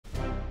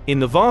In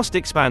the vast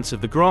expanse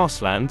of the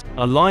grassland,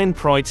 a lion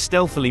pride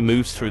stealthily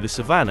moves through the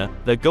savanna,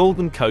 their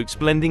golden coats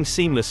blending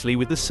seamlessly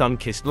with the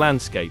sun-kissed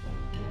landscape.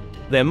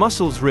 Their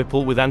muscles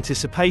ripple with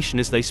anticipation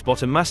as they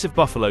spot a massive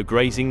buffalo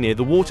grazing near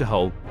the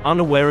waterhole,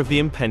 unaware of the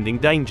impending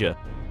danger.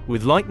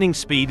 With lightning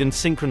speed and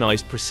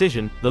synchronized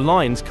precision, the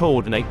lions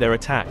coordinate their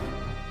attack.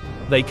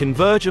 They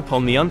converge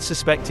upon the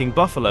unsuspecting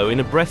buffalo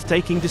in a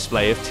breathtaking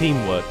display of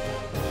teamwork.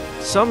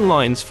 Some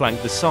lions flank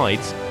the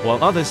sides,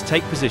 while others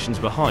take positions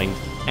behind,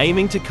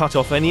 aiming to cut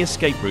off any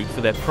escape route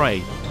for their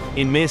prey.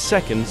 In mere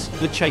seconds,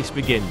 the chase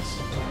begins.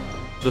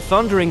 The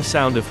thundering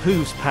sound of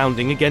hooves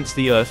pounding against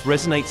the earth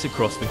resonates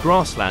across the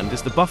grassland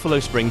as the buffalo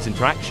springs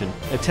into action,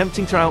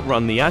 attempting to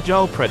outrun the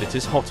agile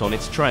predators hot on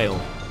its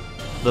trail.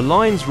 The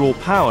lion's raw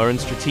power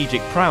and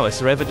strategic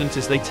prowess are evident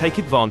as they take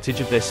advantage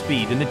of their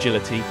speed and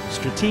agility,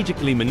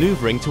 strategically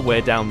maneuvering to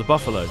wear down the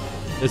buffalo.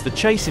 As the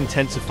chase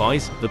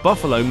intensifies, the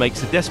buffalo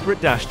makes a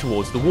desperate dash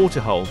towards the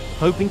waterhole,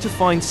 hoping to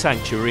find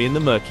sanctuary in the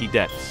murky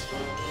depths.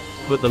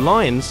 But the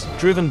lions,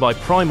 driven by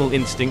primal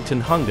instinct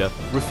and hunger,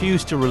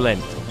 refuse to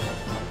relent.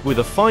 With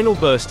a final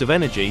burst of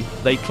energy,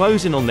 they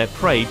close in on their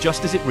prey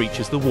just as it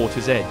reaches the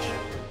water's edge.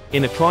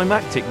 In a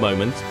climactic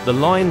moment, the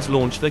lions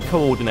launch their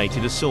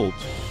coordinated assault.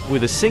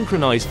 With a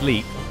synchronized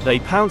leap, they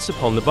pounce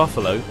upon the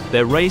buffalo,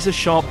 their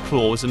razor-sharp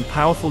claws and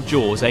powerful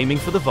jaws aiming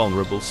for the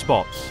vulnerable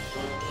spots.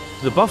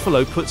 The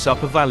buffalo puts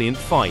up a valiant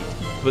fight,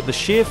 but the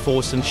sheer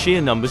force and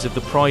sheer numbers of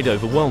the pride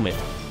overwhelm it.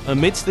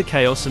 Amidst the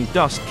chaos and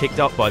dust kicked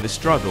up by the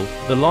struggle,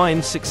 the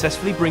lions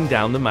successfully bring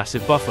down the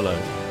massive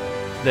buffalo.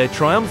 Their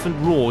triumphant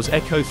roars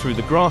echo through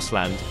the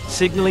grassland,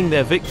 signaling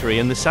their victory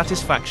and the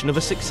satisfaction of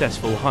a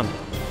successful hunt.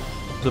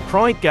 The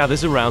pride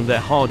gathers around their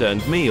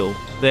hard-earned meal,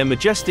 their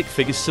majestic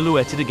figures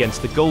silhouetted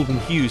against the golden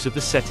hues of the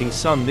setting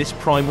sun. This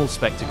primal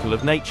spectacle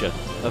of nature,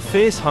 a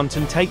fierce hunt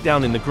and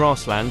takedown in the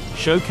grassland,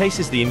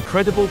 showcases the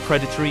incredible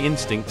predatory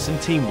instincts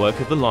and teamwork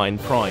of the lion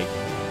pride.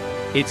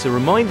 It's a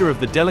reminder of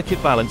the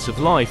delicate balance of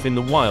life in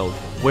the wild,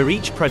 where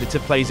each predator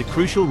plays a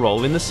crucial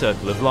role in the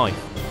circle of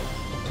life.